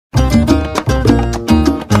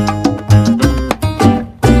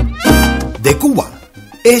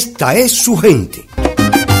esta es su gente.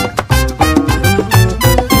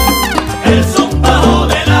 El son bajo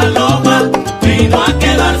de la loma vino a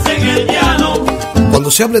quedarse en el llano.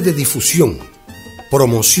 Cuando se habla de difusión,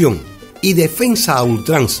 promoción y defensa a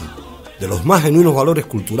ultranza de los más genuinos valores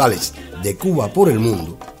culturales de Cuba por el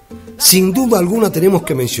mundo, sin duda alguna tenemos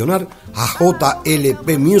que mencionar a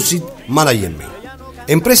JLP Music Management,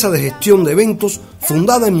 empresa de gestión de eventos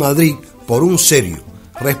fundada en Madrid por un serio,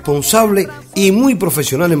 responsable y muy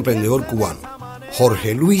profesional emprendedor cubano,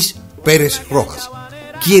 Jorge Luis Pérez Rojas,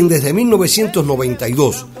 quien desde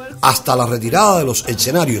 1992 hasta la retirada de los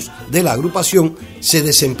escenarios de la agrupación se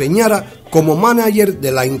desempeñara como manager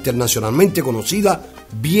de la internacionalmente conocida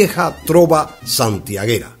Vieja Trova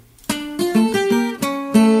Santiaguera.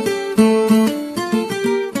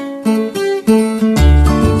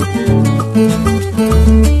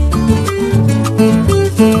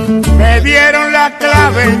 Me dieron la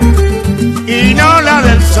clave y no la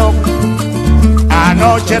del son.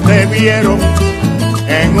 Anoche te vieron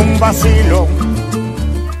en un vacilo.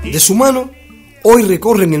 De su mano, hoy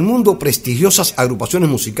recorren el mundo prestigiosas agrupaciones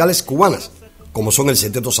musicales cubanas, como son el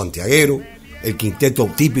Sexteto Santiaguero, el Quinteto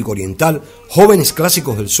Típico Oriental, Jóvenes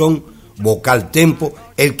Clásicos del Son, Vocal Tempo,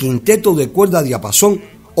 el Quinteto de Cuerda Diapasón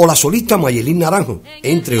o la solista Mayelín Naranjo,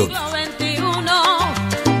 entre otros.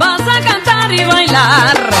 Vas a cantar y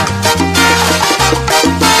bailar.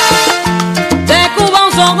 De Cuba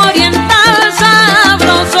un son oriental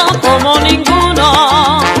sabroso como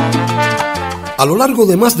ninguno. A lo largo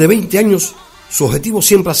de más de 20 años, su objetivo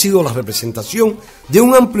siempre ha sido la representación de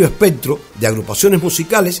un amplio espectro de agrupaciones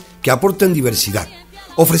musicales que aporten diversidad,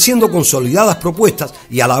 ofreciendo consolidadas propuestas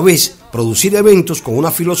y a la vez producir eventos con una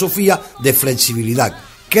filosofía de flexibilidad,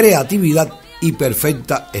 creatividad y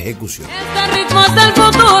perfecta ejecución. Este ritmo es del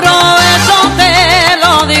futuro, eso te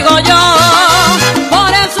lo digo yo.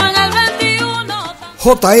 Por eso en el 21...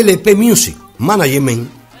 JLP Music Management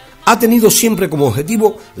ha tenido siempre como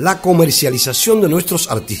objetivo la comercialización de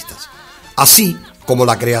nuestros artistas, así como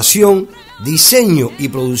la creación, diseño y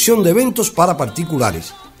producción de eventos para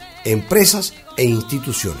particulares, empresas e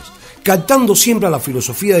instituciones, captando siempre a la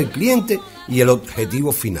filosofía del cliente y el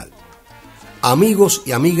objetivo final. Amigos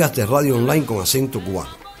y amigas de Radio Online con acento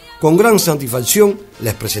cubano, con gran satisfacción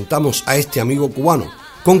les presentamos a este amigo cubano,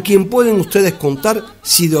 con quien pueden ustedes contar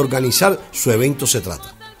si de organizar su evento se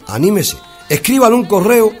trata. Anímese, escríbanle un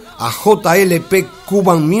correo a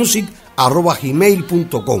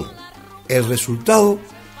jlpcubanmusic@gmail.com. El resultado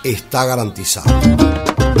está garantizado.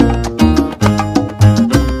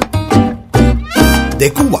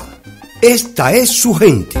 De Cuba, esta es su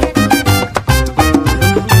gente.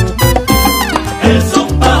 El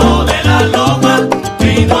son bajo de la loma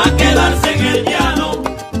vino a quedarse en el llano.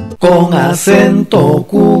 Con acento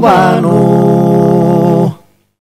cubano.